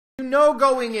know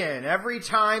going in, every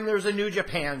time there's a New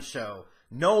Japan show,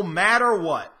 no matter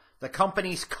what, the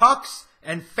company's cucks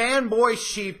and fanboy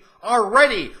sheep are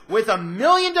ready with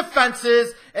 1,000,000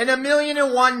 defenses and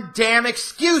 1,000,001 damn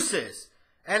excuses.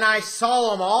 And I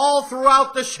saw them all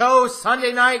throughout the show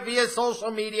Sunday night via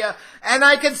social media, and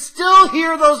I can still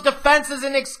hear those defenses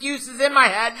and excuses in my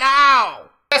head now.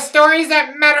 The stories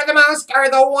that matter the most are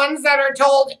the ones that are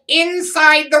told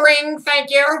inside the ring,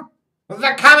 thank you.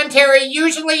 The commentary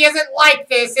usually isn't like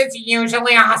this, it's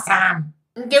usually awesome.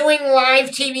 Doing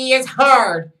live TV is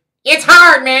hard. It's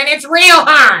hard, man, it's real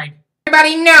hard.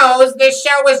 Everybody knows this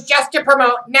show was just to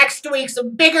promote next week's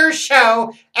bigger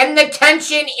show and the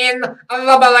tension in the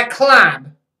Bullet Club.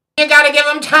 You gotta give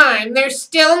them time. They're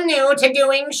still new to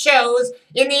doing shows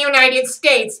in the United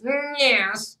States.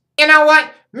 Yes. You know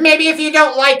what? Maybe if you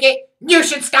don't like it, you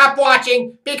should stop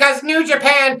watching because New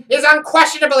Japan is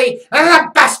unquestionably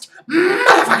the best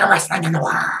motherfucking wrestling in the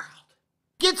world.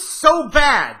 It's so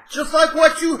bad, just like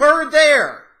what you heard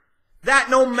there, that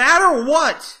no matter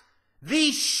what,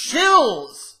 these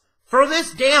shills for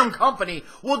this damn company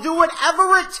will do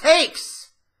whatever it takes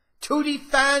to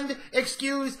defend,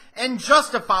 excuse, and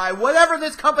justify whatever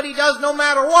this company does no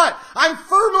matter what. I'm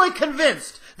firmly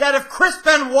convinced that if Chris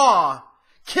Benoit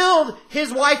killed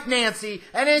his wife Nancy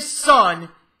and his son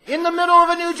in the middle of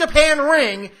a New Japan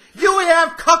ring, you would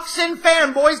have cucks and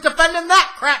fanboys defending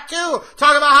that crap too.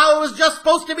 Talking about how it was just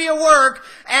supposed to be a work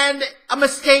and a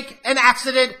mistake, an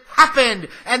accident happened.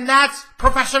 And that's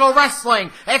professional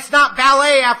wrestling. It's not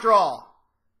ballet after all.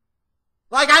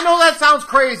 Like, I know that sounds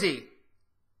crazy.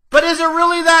 But is it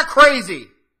really that crazy?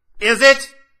 Is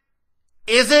it?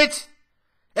 Is it?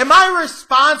 And my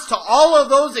response to all of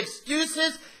those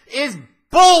excuses is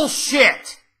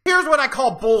bullshit. Here's what I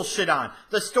call bullshit on.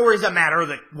 The stories that matter are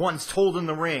the ones told in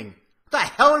the ring. What the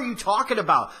hell are you talking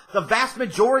about? The vast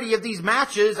majority of these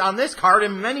matches on this card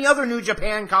and many other New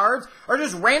Japan cards are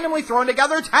just randomly thrown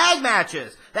together tag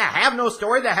matches that have no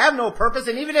story, that have no purpose,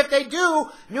 and even if they do,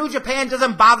 New Japan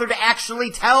doesn't bother to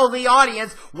actually tell the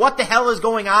audience what the hell is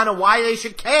going on and why they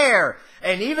should care.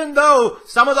 And even though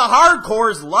some of the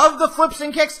hardcores love the flips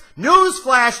and kicks,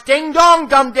 newsflash, ding dong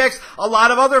dumb dicks, a lot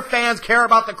of other fans care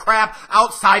about the crap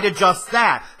outside of just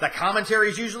that. The commentary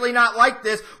is usually not like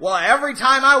this. Well, every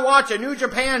time I watch a New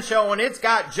Japan show and it's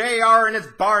got JR and it's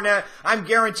Barnett, I'm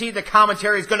guaranteed the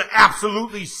commentary is going to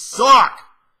absolutely suck.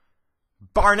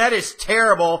 Barnett is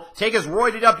terrible. Take his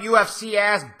roided up UFC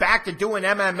ass back to doing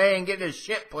MMA and getting his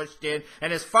shit pushed in.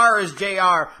 And as far as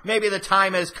JR, maybe the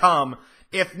time has come.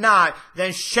 If not,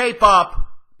 then shape up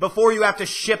before you have to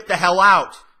ship the hell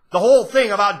out. The whole thing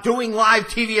about doing live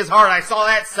TV is hard. I saw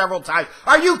that several times.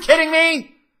 Are you kidding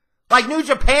me? Like New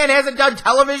Japan hasn't done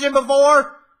television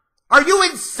before? Are you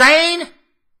insane?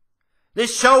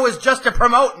 This show is just to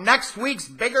promote next week's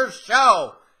bigger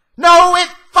show. No, it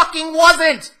fucking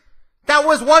wasn't. That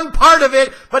was one part of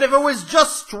it, but if it was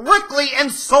just strictly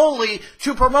and solely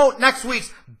to promote next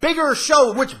week's bigger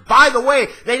show, which, by the way,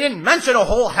 they didn't mention a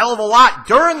whole hell of a lot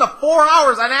during the 4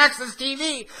 hours on Access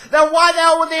TV, then why the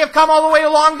hell would they have come all the way to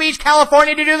Long Beach,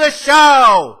 California to do the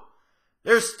show?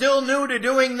 They're still new to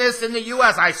doing this in the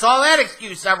U.S. I saw that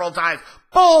excuse several times.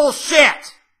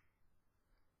 Bullshit!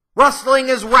 Wrestling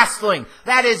is wrestling.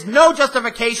 That is no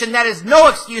justification. That is no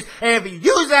excuse. And if you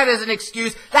use that as an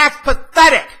excuse, that's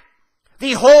pathetic.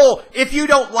 The whole, if you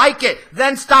don't like it,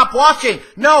 then stop watching.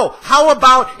 No, how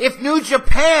about if New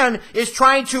Japan is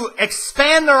trying to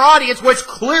expand their audience, which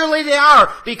clearly they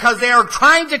are, because they are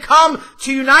trying to come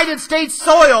to United States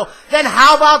soil, then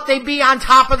how about they be on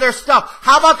top of their stuff?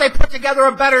 How about they put together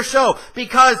a better show?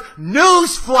 Because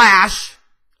newsflash,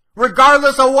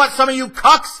 regardless of what some of you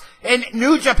cucks and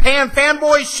New Japan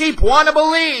fanboy sheep want to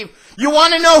believe, you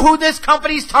want to know who this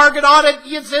company's target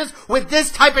audience is with this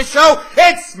type of show?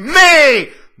 It's me!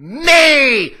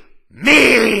 Me!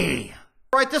 Me!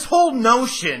 Right, this whole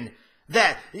notion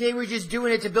that they were just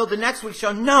doing it to build the next week's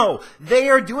show. No, they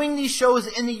are doing these shows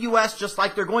in the U.S. just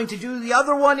like they're going to do the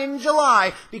other one in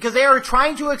July because they are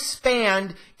trying to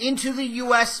expand into the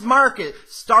U.S. market,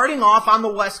 starting off on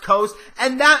the West Coast,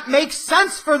 and that makes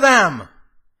sense for them.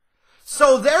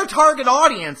 So their target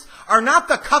audience are not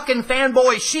the cuck and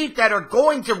fanboy sheep that are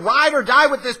going to ride or die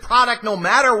with this product no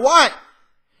matter what.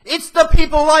 It's the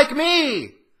people like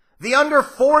me, the under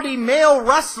 40 male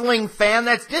wrestling fan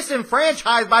that's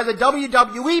disenfranchised by the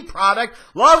WWE product,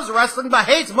 loves wrestling but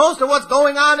hates most of what's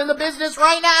going on in the business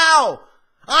right now.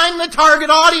 I'm the target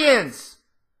audience.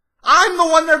 I'm the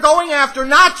one they're going after,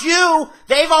 not you.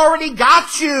 They've already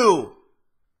got you.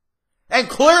 And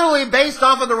clearly, based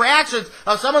off of the reactions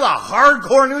of some of the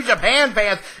hardcore New Japan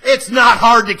fans, it's not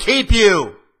hard to keep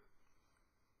you.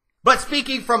 But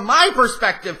speaking from my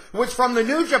perspective, which from the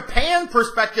New Japan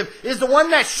perspective is the one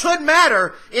that should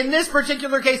matter in this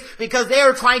particular case, because they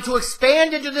are trying to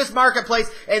expand into this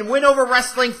marketplace and win over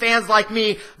wrestling fans like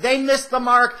me, they missed the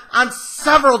mark on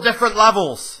several different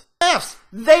levels. Yes,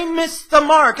 they missed the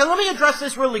mark. And let me address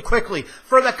this really quickly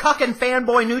for the cuck and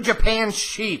fanboy New Japan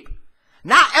sheep.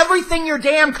 Not everything your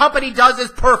damn company does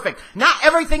is perfect. Not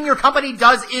everything your company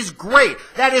does is great.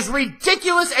 That is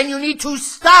ridiculous and you need to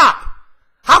stop.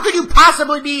 How could you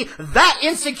possibly be that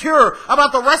insecure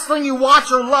about the wrestling you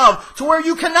watch or love to where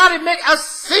you cannot admit a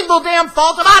single damn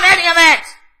fault about any of it?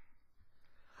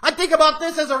 I think about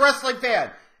this as a wrestling fan,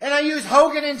 and I use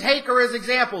Hogan and Taker as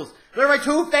examples. They're my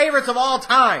two favorites of all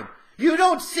time. You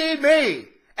don't see me,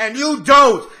 and you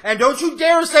don't. And don't you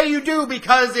dare say you do,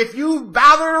 because if you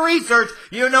bother to research,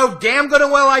 you know damn good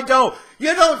and well I don't.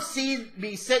 You don't see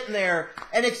me sitting there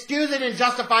and excusing and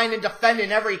justifying and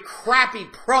defending every crappy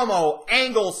promo,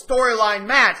 angle, storyline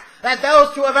match that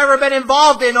those two have ever been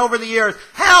involved in over the years.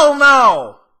 Hell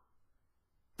no!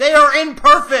 They are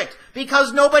imperfect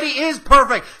because nobody is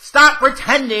perfect. Stop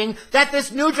pretending that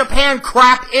this New Japan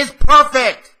crap is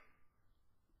perfect.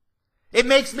 It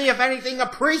makes me, if anything,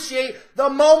 appreciate the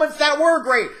moments that were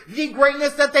great, the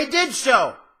greatness that they did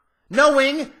show.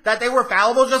 Knowing that they were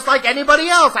fallible just like anybody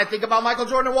else. I think about Michael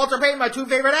Jordan and Walter Payton, my two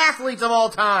favorite athletes of all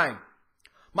time.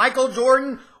 Michael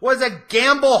Jordan was a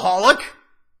gamble-holic.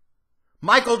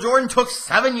 Michael Jordan took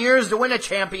 7 years to win a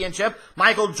championship.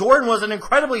 Michael Jordan was an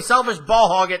incredibly selfish ball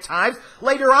hog at times.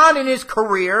 Later on in his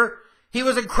career, he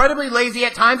was incredibly lazy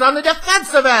at times on the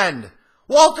defensive end.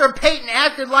 Walter Payton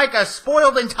acted like a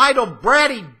spoiled, entitled,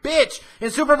 bratty bitch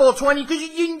in Super Bowl 20 because he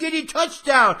didn't get a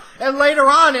touchdown. And later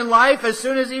on in life, as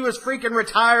soon as he was freaking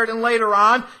retired and later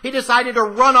on, he decided to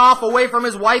run off away from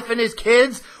his wife and his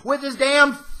kids with his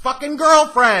damn fucking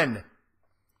girlfriend.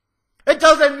 It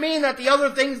doesn't mean that the other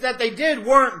things that they did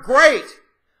weren't great.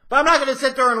 But I'm not going to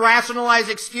sit there and rationalize,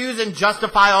 excuse, and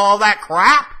justify all that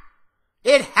crap.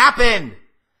 It happened.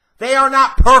 They are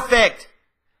not perfect.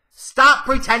 Stop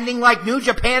pretending like New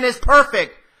Japan is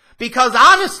perfect. Because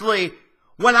honestly,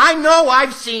 when I know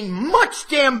I've seen much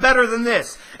damn better than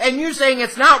this, and you're saying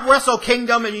it's not Wrestle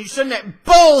Kingdom and you shouldn't...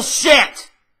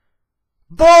 Bullshit!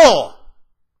 Bull!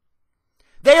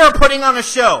 They are putting on a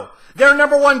show. Their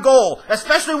number one goal,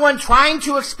 especially when trying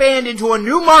to expand into a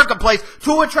new marketplace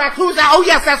to attract who's that? Oh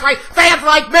yes, that's right, fans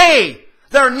like me!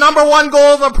 Their number one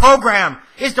goal of the program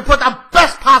is to put the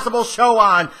best possible show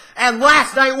on. And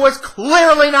last night was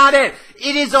clearly not it.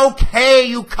 It is okay,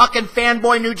 you cuck and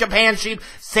fanboy New Japan sheep.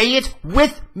 Say it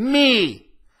with me.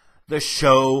 The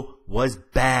show was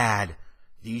bad.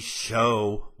 The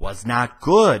show was not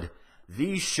good.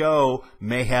 The show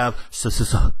may have... It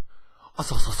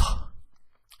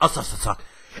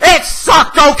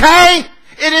sucked, okay?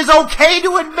 It is okay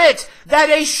to admit that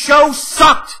a show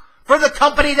sucked for the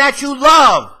company that you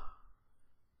love.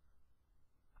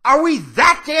 Are we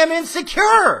that damn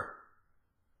insecure?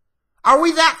 Are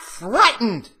we that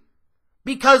threatened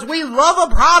because we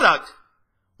love a product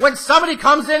when somebody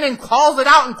comes in and calls it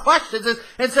out and questions it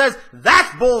and says,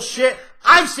 that's bullshit,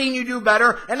 I've seen you do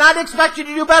better, and I'd expect you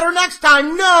to do better next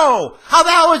time? No! How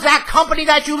the hell is that company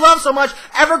that you love so much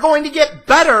ever going to get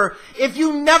better if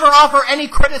you never offer any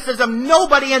criticism?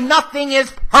 Nobody and nothing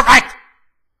is perfect!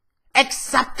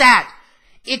 Accept that.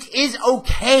 It is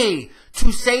okay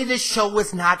to say this show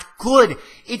was not good.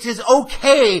 It is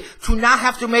okay to not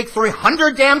have to make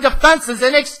 300 damn defenses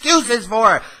and excuses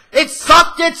for it. It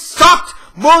sucked, it sucked!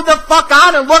 Move the fuck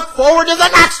on and look forward to the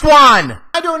next one!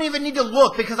 I don't even need to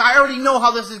look because I already know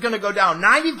how this is going to go down.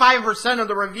 95% of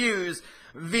the reviews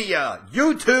via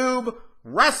YouTube,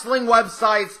 wrestling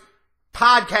websites,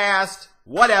 podcast,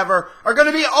 whatever, are going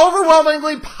to be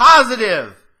overwhelmingly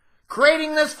positive.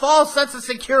 Creating this false sense of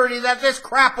security that this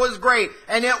crap was great,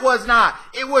 and it was not.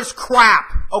 It was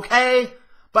crap, okay?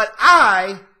 But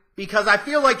because I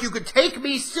feel like you could take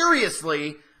me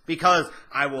seriously, because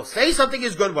I will say something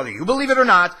is good whether you believe it or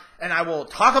not, and I will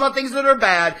talk about things that are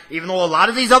bad, even though a lot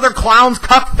of these other clowns,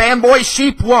 cuck, fanboy,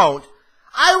 sheep won't.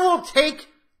 I will take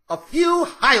a few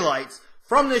highlights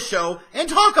from this show and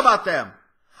talk about them.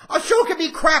 A show can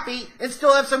be crappy and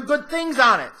still have some good things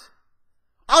on it.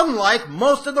 Unlike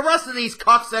most of the rest of these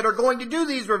cucks that are going to do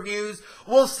these reviews,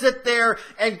 will sit there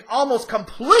and almost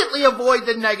completely avoid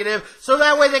the negative, so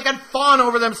that way they can fawn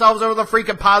over themselves over the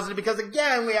freaking positive, because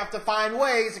again, we have to find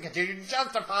ways to continue to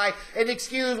justify and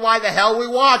excuse why the hell we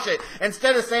watch it,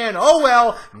 instead of saying, oh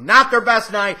well, not their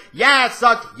best night, yeah it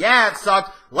sucked,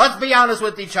 let's be honest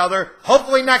with each other,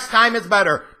 hopefully next time it's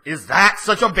better. Is that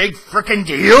such a big freaking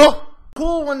deal?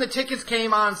 Cool when the tickets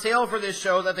came on sale for this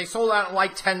show that they sold out in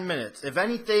like 10 minutes. If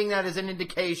anything, that is an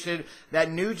indication that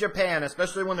New Japan,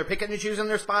 especially when they're picking and choosing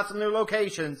their spots and their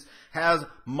locations, has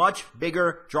much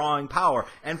bigger drawing power.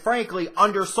 And frankly,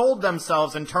 undersold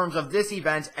themselves in terms of this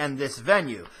event and this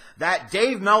venue. That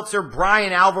Dave Meltzer,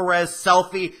 Brian Alvarez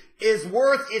selfie is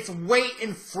worth its weight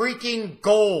in freaking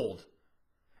gold.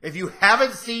 If you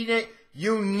haven't seen it,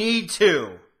 you need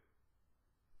to.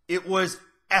 It was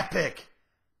epic.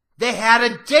 They had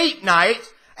a date night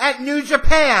at New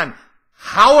Japan.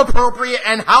 How appropriate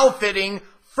and how fitting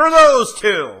for those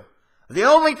two. The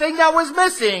only thing that was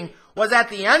missing was at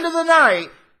the end of the night,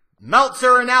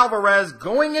 Meltzer and Alvarez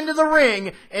going into the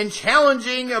ring and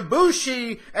challenging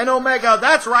Ibushi and Omega.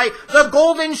 That's right, the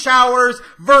Golden Showers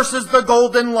versus the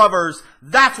Golden Lovers.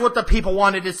 That's what the people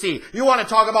wanted to see. You want to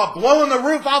talk about blowing the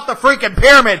roof off the freaking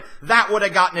pyramid? That would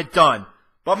have gotten it done.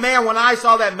 But man, when I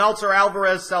saw that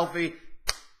Meltzer-Alvarez selfie,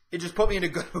 it just put me in a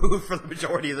good mood for the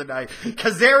majority of the night.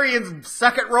 Kazarian's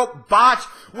second rope botch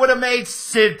would have made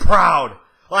Sid proud.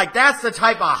 Like, that's the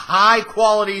type of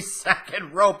high-quality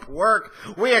second rope work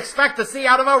we expect to see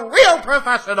out of a real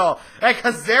professional. And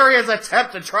Kazarian's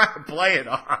attempt to try to play it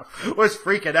off was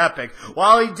freaking epic.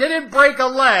 While he didn't break a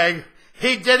leg,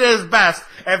 he did his best.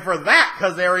 And for that,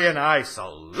 Kazarian, I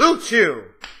salute you.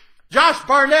 Josh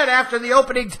Barnett, after the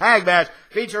opening tag match,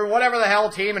 featuring whatever the hell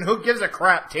team and who gives a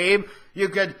crap team, you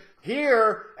could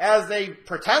hear as they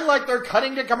pretend like they're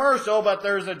cutting to commercial, but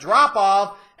there's a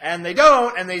drop-off, and they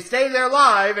don't, and they stay there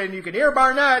live, and you can hear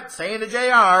Barnett saying to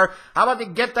JR, how about they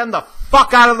get them the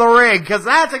fuck out of the ring? Because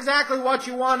that's exactly what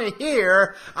you want to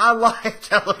hear on live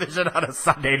television on a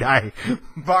Sunday night.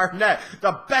 Barnett,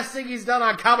 the best thing he's done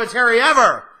on commentary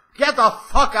ever. Get the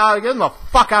fuck out, get him the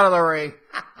fuck out of the ring.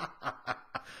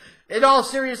 In all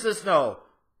seriousness, though,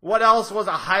 what else was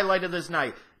a highlight of this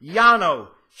night? Yano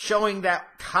showing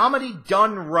that comedy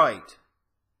done right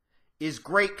is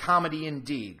great comedy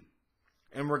indeed.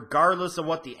 And regardless of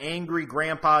what the angry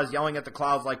grandpas yelling at the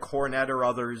clouds like Cornette or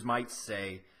others might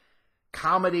say,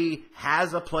 comedy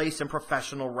has a place in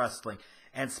professional wrestling.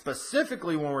 And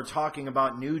specifically when we're talking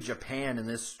about New Japan and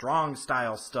this strong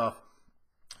style stuff,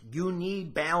 you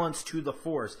need balance to the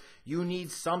force. You need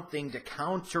something to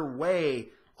counterweigh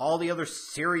all the other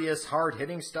serious,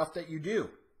 hard-hitting stuff that you do.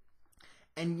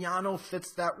 And Yano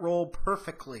fits that role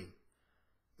perfectly.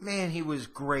 Man, he was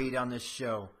great on this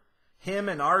show. Him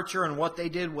and Archer and what they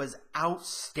did was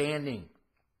outstanding.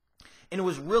 And it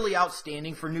was really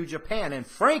outstanding for New Japan. And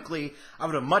frankly, I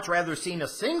would have much rather seen a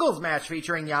singles match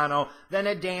featuring Yano than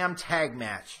a damn tag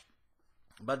match.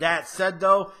 But that said,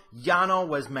 though, Yano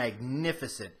was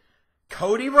magnificent.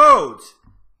 Cody Rhodes.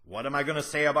 What am I going to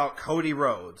say about Cody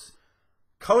Rhodes?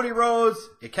 Cody Rhodes,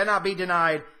 it cannot be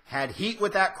denied, had heat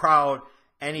with that crowd,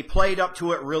 and he played up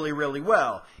to it really, really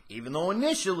well. Even though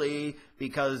initially,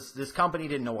 because this company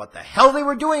didn't know what the hell they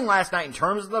were doing last night in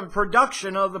terms of the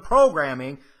production of the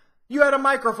programming, you had a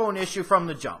microphone issue from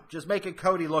the jump, just making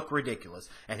Cody look ridiculous.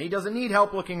 And he doesn't need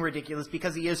help looking ridiculous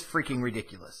because he is freaking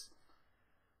ridiculous.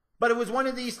 But it was one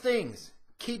of these things.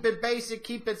 Keep it basic,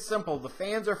 keep it simple. The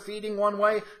fans are feeding one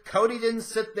way. Cody didn't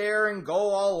sit there and go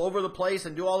all over the place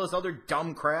and do all this other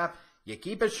dumb crap. You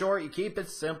keep it short, you keep it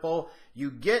simple.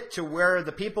 You get to where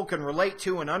the people can relate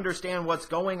to and understand what's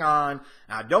going on.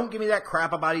 Now, don't give me that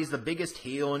crap about he's the biggest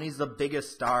heel and he's the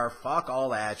biggest star. Fuck all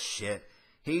that shit.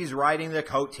 He's riding the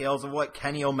coattails of what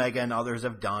Kenny Omega and others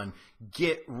have done.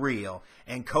 Get real.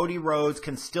 And Cody Rhodes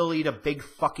can still eat a big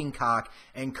fucking cock.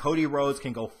 And Cody Rhodes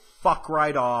can go fuck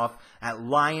right off, that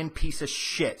lying piece of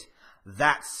shit.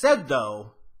 That said,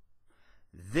 though,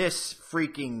 this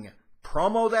freaking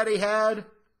promo that he had,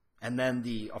 and then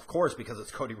of course, because it's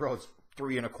Cody Rhodes,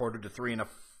 3.25 to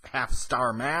 3.5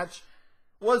 star match,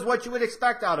 was what you would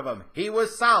expect out of him. He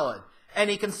was solid,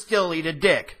 and he can still eat a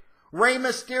dick. Rey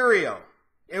Mysterio.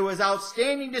 It was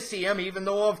outstanding to see him, even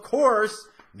though, of course,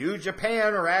 New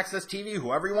Japan or Access TV,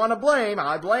 whoever you want to blame,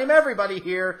 I blame everybody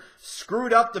here,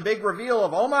 screwed up the big reveal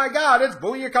of, oh my god, it's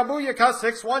Booyaka Booyaka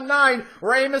 619,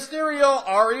 Rey Mysterio,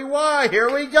 REY,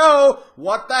 here we go,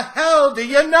 what the hell do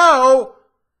you know?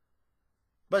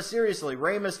 But seriously,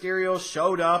 Rey Mysterio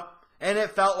showed up, and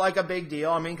it felt like a big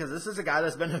deal, I mean, because this is a guy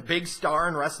that's been a big star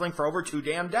in wrestling for over 2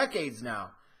 damn decades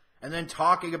now. And then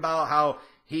talking about how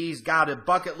he's got a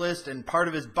bucket list, and part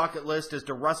of his bucket list is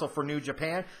to wrestle for New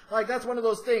Japan. Like, that's one of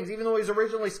those things. Even though he's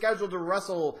originally scheduled to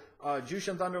wrestle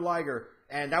Jushin Thunder Liger,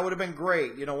 and that would have been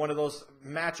great. You know, one of those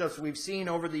matchups we've seen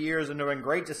over the years, and it would have been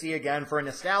great to see again for a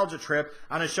nostalgia trip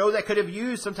on a show that could have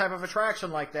used some type of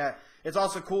attraction like that. It's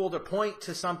also cool to point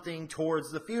to something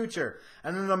towards the future.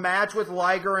 And then the match with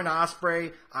Liger and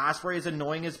Ospreay. Ospreay is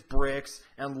annoying as bricks,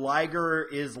 and Liger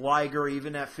is Liger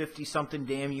even at 50-something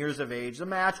damn years of age. The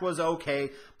match was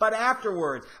okay, but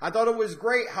afterwards, I thought it was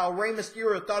great how Rey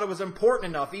Mysterio thought it was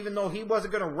important enough, even though he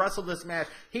wasn't going to wrestle this match.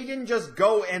 He didn't just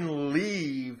go and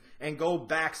leave and go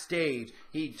backstage.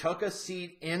 He took a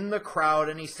seat in the crowd,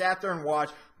 and he sat there and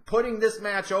watched, putting this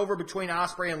match over between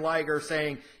Ospreay and Liger,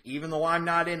 saying, even though I'm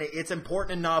not in it, it's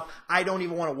important enough. I don't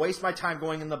even want to waste my time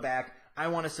going in the back. I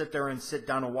want to sit there and sit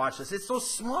down and watch this. It's those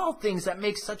small things that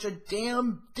make such a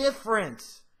damn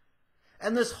difference.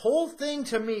 And this whole thing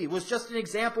to me was just an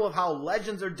example of how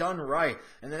legends are done right.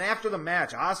 And then after the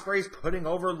match, Ospreay's putting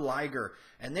over Liger.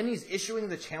 And then he's issuing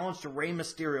the challenge to Rey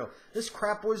Mysterio. This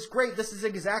crap was great. This is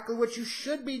exactly what you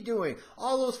should be doing.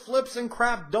 All those flips and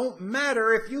crap don't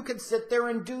matter if you can sit there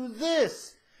and do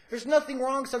this. There's nothing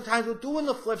wrong sometimes with doing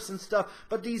the flips and stuff,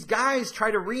 but these guys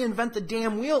try to reinvent the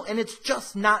damn wheel, and it's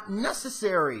just not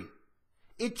necessary.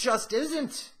 It just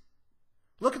isn't.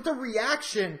 Look at the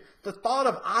reaction the thought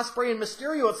of Ospreay and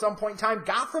Mysterio at some point in time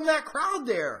got from that crowd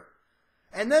there.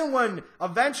 And then when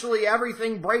eventually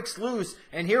everything breaks loose,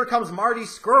 and here comes Marty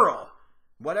Scurll,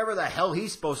 whatever the hell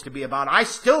he's supposed to be about, I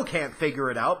still can't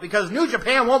figure it out because New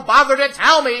Japan won't bother to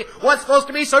tell me what's supposed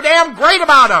to be so damn great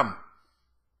about him.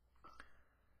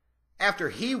 After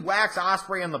he whacks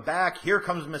Ospreay on the back, here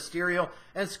comes Mysterio,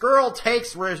 and Scurll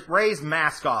takes Ray's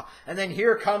mask off. And then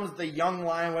here comes the young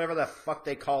lion, whatever the fuck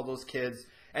they call those kids,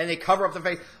 and they cover up the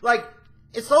face. Like,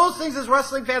 it's those things as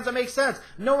wrestling fans that make sense.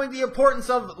 Knowing the importance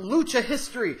of lucha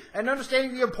history and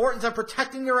understanding the importance of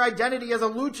protecting your identity as a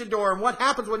luchador and what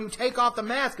happens when you take off the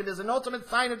mask. It is an ultimate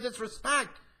sign of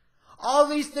disrespect. All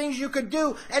these things you could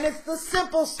do, and it's the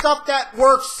simple stuff that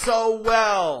works so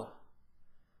well.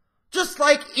 Just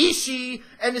like Ishii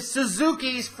and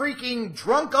Suzuki's freaking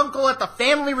drunk uncle at the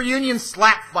family reunion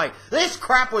slap fight. This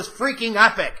crap was freaking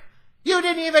epic. You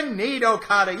didn't even need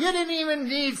Okada. You didn't even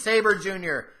need Sabre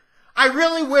Jr. I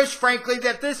really wish, frankly,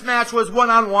 that this match was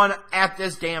one-on-one at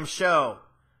this damn show.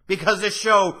 Because this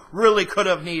show really could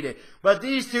have needed. But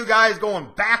these two guys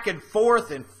going back and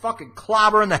forth and fucking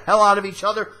clobbering the hell out of each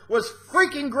other was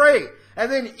freaking great. And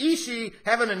then Ishii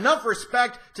having enough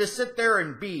respect to sit there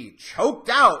and be choked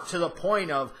out to the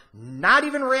point of not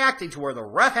even reacting to where the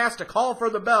ref has to call for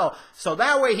the bell. So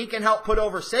that way he can help put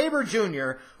over Sabre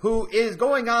Jr., who is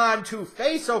going on to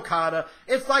face Okada.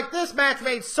 It's like this match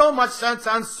made so much sense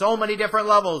on so many different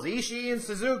levels. Ishii and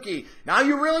Suzuki. Now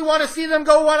you really want to see them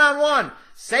go one-on-one.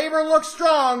 Sabre looks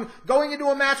strong going into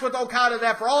a match with Okada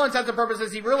that for all intents and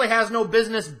purposes he really has no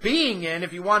business being in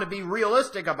if you want to be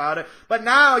realistic about it. But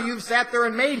now you've sat there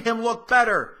and made him look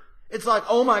better. It's like,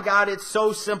 oh my God, it's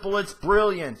so simple, it's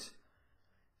brilliant.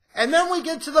 And then we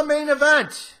get to the main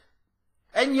event.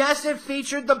 And yes, it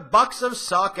featured the Bucks of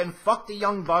Suck and fuck the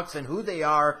Young Bucks and who they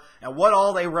are and what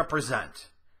all they represent.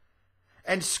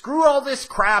 And screw all this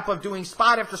crap of doing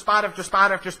spot after spot after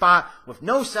spot after spot with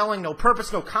no selling, no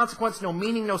purpose, no consequence, no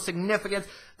meaning, no significance.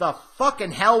 The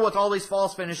fucking hell with all these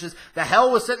false finishes. The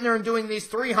hell with sitting there and doing these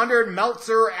 300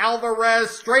 Meltzer,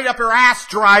 Alvarez, straight up your ass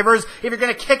drivers if you're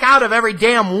going to kick out of every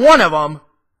damn one of them.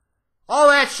 All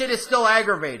that shit is still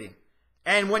aggravating.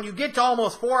 And when you get to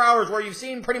almost 4 hours where you've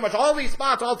seen pretty much all these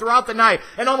spots all throughout the night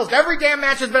and almost every damn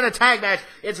match has been a tag match,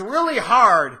 it's really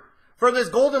hard for this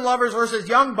Golden Lovers versus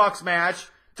Young Bucks match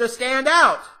to stand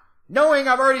out. Knowing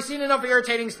I've already seen enough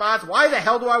irritating spots, why the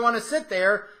hell do I want to sit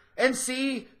there and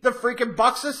see the freaking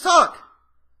Bucks that suck?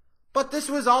 But this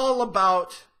was all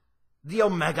about the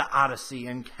Omega Odyssey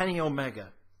and Kenny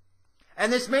Omega.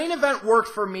 And this main event worked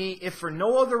for me, if for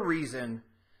no other reason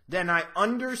than I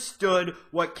understood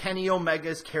what Kenny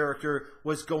Omega's character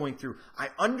was going through. I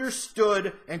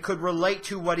understood and could relate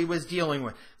to what he was dealing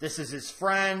with. This is his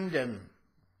friend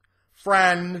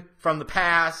from the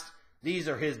past. These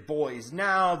are his boys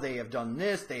now. They have done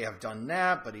this, they have done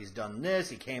that, but he's done this.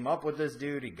 He came up with this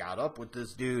dude. He got up with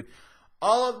this dude.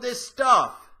 All of this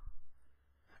stuff.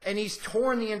 And he's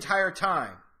torn the entire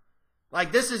time.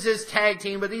 Like, this is his tag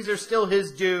team, but these are still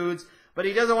his dudes. But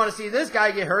he doesn't want to see this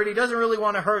guy get hurt. He doesn't really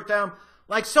want to hurt them.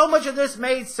 Like, so much of this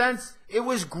made sense. It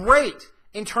was great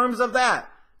in terms of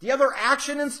that. The other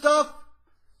action and stuff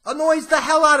annoys the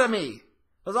hell out of me.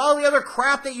 There's all the other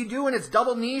crap that you do and it's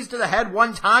double knees to the head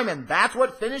one time and that's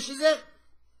what finishes it.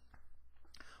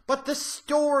 But the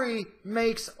story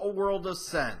makes a world of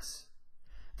sense.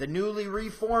 The newly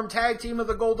reformed tag team of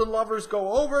the Golden Lovers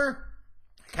go over.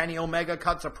 Kenny Omega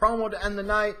cuts a promo to end the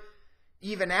night.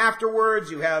 Even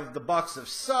afterwards, you have the Bucks of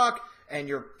Suck, and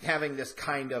you're having this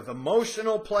kind of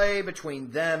emotional play between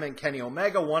them and Kenny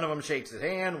Omega. One of them shakes his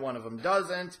hand, one of them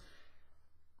doesn't.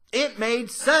 It made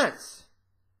sense.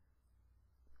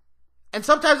 And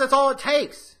sometimes that's all it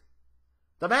takes.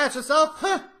 The match itself,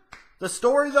 The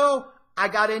story, though, I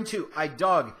got into, I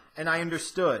dug, and I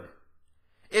understood.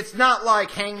 It's not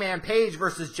like Hangman Page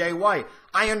versus Jay White.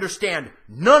 I understand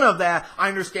none of that. I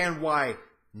understand why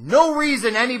no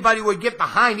reason anybody would get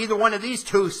behind either one of these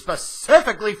two,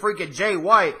 specifically freaking Jay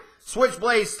White.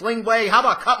 Switchblade, sling blade, how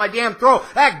about cut my damn throat?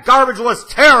 That garbage was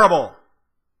terrible.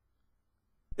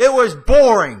 It was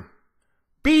boring.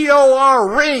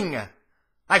 B-O-R ring.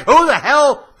 Like, who the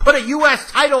hell put a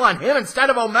U.S. title on him instead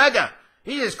of Omega?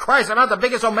 Jesus Christ, I'm not the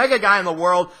biggest Omega guy in the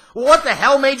world. What the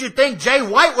hell made you think Jay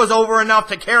White was over enough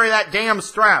to carry that damn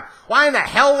strap? Why in the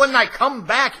hell wouldn't I come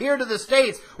back here to the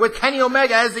States with Kenny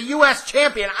Omega as the U.S.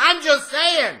 champion? I'm just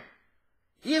saying.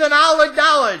 Even I'll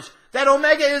acknowledge that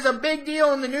Omega is a big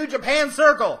deal in the New Japan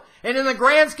circle. And in the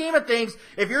grand scheme of things,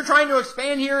 if you're trying to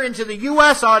expand here into the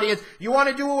U.S. audience, you want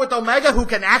to do it with Omega, who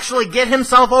can actually get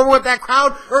himself over with that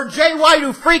crowd, or Jay White,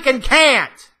 who freaking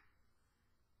can't?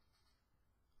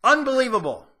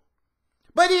 Unbelievable.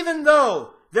 But even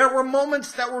though there were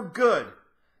moments that were good,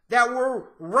 that were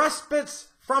respites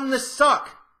from the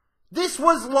suck, this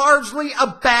was largely a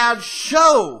bad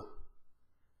show.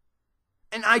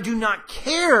 And I do not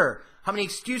care how many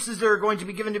excuses there are going to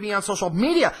be given to me on social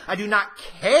media. I do not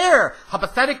care how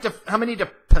many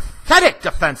pathetic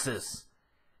defenses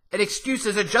and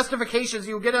excuses and justifications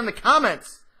you get in the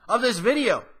comments of this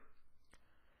video.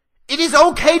 It is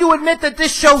okay to admit that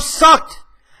this show sucked,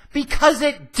 because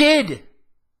it did.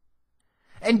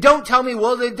 And don't tell me,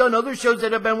 well, they've done other shows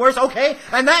that have been worse. Okay,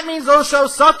 and that means those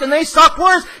shows sucked and they suck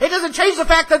worse. It doesn't change the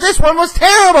fact that this one was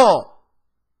terrible.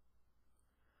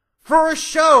 For a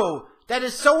show that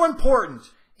is so important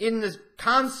in the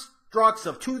constructs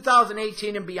of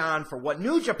 2018 and beyond for what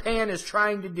New Japan is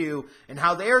trying to do and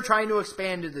how they are trying to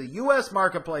expand into the U.S.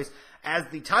 marketplace as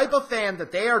the type of fan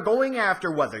that they are going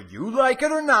after, whether you like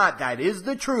it or not, that is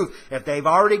the truth. If they've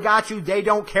already got you, they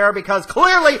don't care, because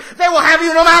clearly they will have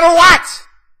you no matter what.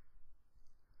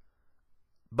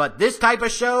 But this type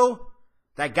of show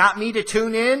that got me to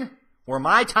tune in, where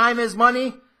my time is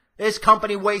money, this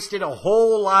company wasted a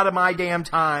whole lot of my damn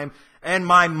time and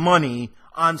my money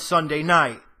on Sunday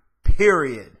night.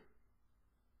 Period.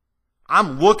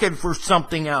 I'm looking for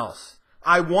something else.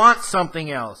 I want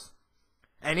something else.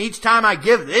 And each time I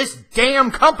give this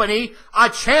damn company a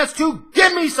chance to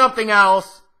give me something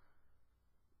else,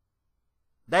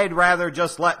 they'd rather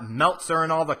just let Meltzer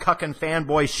and all the cuckin'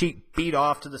 fanboy sheep beat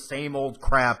off to the same old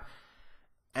crap.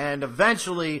 And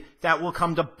eventually, that will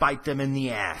come to bite them in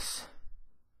the ass.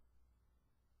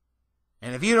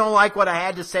 And if you don't like what I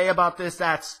had to say about this,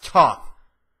 that's tough.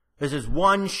 This is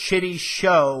one shitty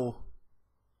show.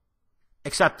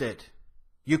 Accept it.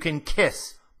 You can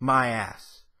kiss my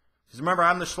ass. Because remember,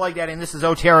 I'm the Schleg Daddy, and this is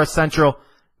OTRSCentral.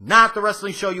 Not the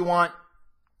wrestling show you want,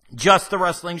 just the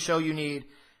wrestling show you need.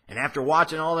 And after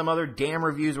watching all them other damn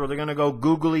reviews where they're going to go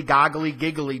googly, goggly,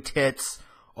 giggly tits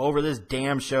over this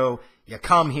damn show, you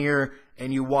come here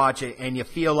and you watch it and you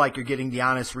feel like you're getting the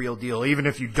honest, real deal, even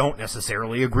if you don't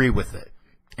necessarily agree with it.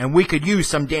 And we could use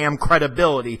some damn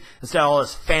credibility instead of all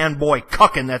this fanboy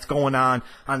cucking that's going on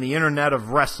the internet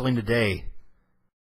of wrestling today.